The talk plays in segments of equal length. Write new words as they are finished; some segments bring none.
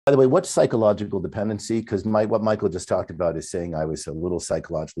By the way, what's psychological dependency? Because what Michael just talked about is saying I was a little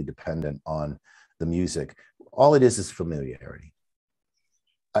psychologically dependent on the music. All it is familiarity.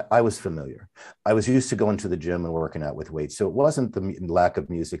 I was familiar. I was used to going to the gym and working out with weights. So it wasn't the lack of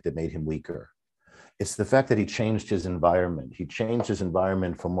music that made him weaker. It's the fact that he changed his environment. He changed his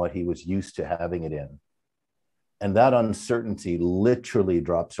environment from what he was used to having it in. And that uncertainty literally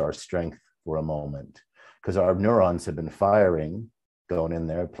drops our strength for a moment because our neurons have been firing, going in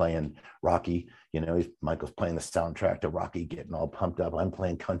there, playing Rocky. Michael's playing the soundtrack to Rocky, getting all pumped up. I'm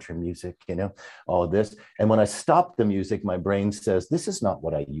playing country music, all of this. And when I stop the music, my brain says, this is not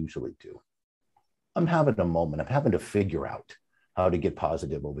what I usually do. I'm having a moment. I'm having to figure out how to get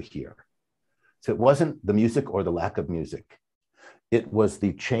positive over here. So it wasn't the music or the lack of music. It was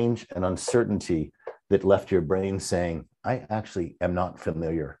the change and uncertainty that left your brain saying, I actually am not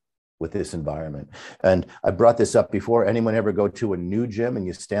familiar with this environment. And I brought this up before. Anyone ever go to a new gym and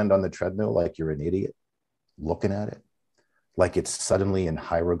you stand on the treadmill like you're an idiot, looking at it, like it's suddenly in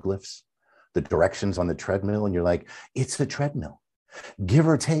hieroglyphs, the directions on the treadmill, and you're like, it's a treadmill. Give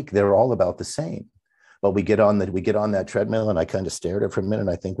or take, they're all about the same. But we get on that treadmill, and I kind of stare at it for a minute, and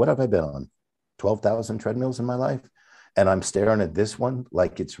I think, what have I been on? 12,000 treadmills in my life? And I'm staring at this one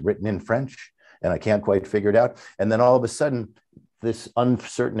like it's written in French, and I can't quite figure it out. And then all of a sudden, this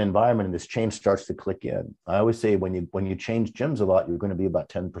uncertain environment and this change starts to click in. I always say when you change gyms a lot, you're going to be about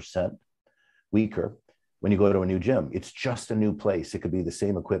 10% weaker when you go to a new gym. It's just a new place. It could be the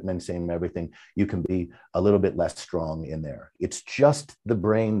same equipment, same everything. You can be a little bit less strong in there. It's just the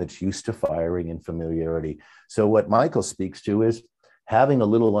brain that's used to firing in familiarity. So what Michael speaks to is having a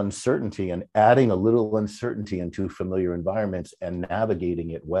little uncertainty and adding a little uncertainty into familiar environments and navigating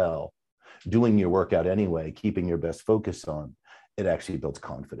it well, doing your workout anyway, keeping your best focus on. It actually builds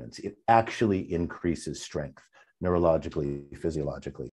confidence. It actually increases strength neurologically, physiologically.